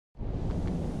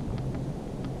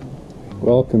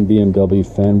Welcome BMW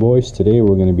fanboys. Today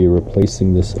we're going to be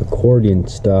replacing this accordion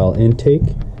style intake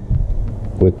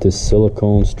with this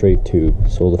silicone straight tube.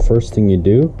 So the first thing you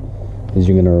do is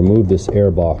you're going to remove this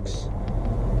air box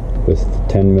with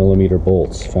 10mm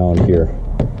bolts found here,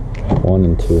 1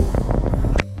 and 2.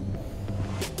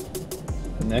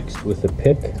 Next, with a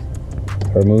pick,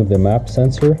 remove the map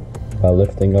sensor by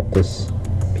lifting up this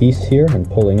piece here and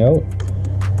pulling out.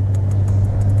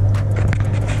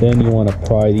 Then you want to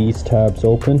pry these tabs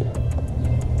open,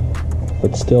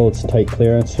 but still it's tight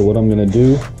clearance. So what I'm going to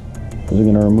do is I'm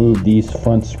going to remove these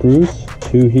front screws,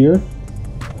 2 here,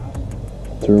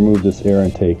 to remove this air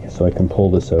intake so I can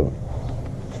pull this out.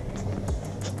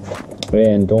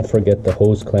 And don't forget the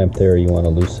hose clamp there, you want to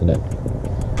loosen it.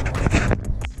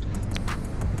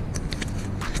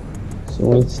 So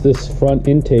once this front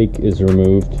intake is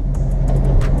removed,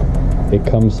 it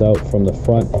comes out from the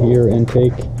front here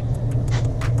intake,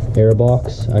 air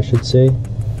box I should say,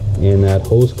 and that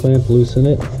hose clamp, loosen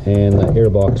it, and the air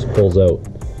box pulls out.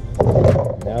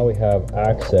 Now we have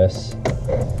access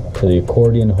to the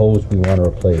accordion hose we want to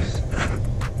replace.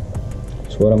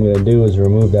 So what I'm going to do is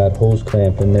remove that hose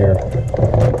clamp in there,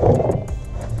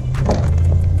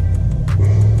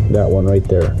 that one right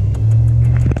there.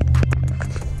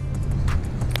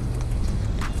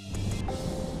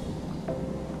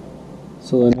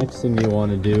 So the next thing you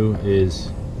want to do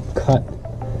is cut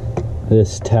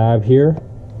this tab here,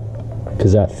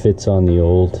 because that fits on the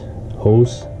old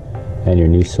hose and your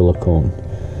new silicone.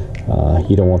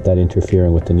 You don't want that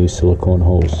interfering with the new silicone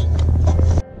hose.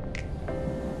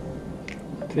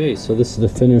 Okay, so this is the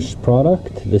finished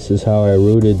product. This is how I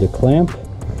routed the clamp.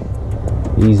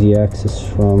 Easy access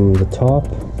from the top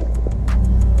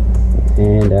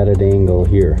and at an angle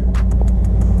here.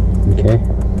 Okay,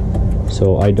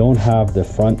 so I don't have the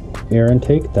front air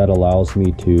intake. That allows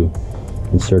me to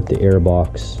insert the air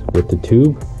box with the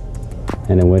tube,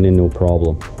 and it went in no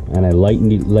problem. And I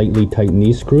lightly tightened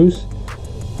these screws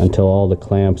until all the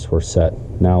clamps were set.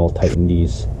 Now I'll tighten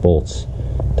these bolts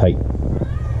tight.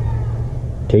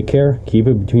 Take care, keep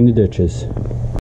it between the ditches.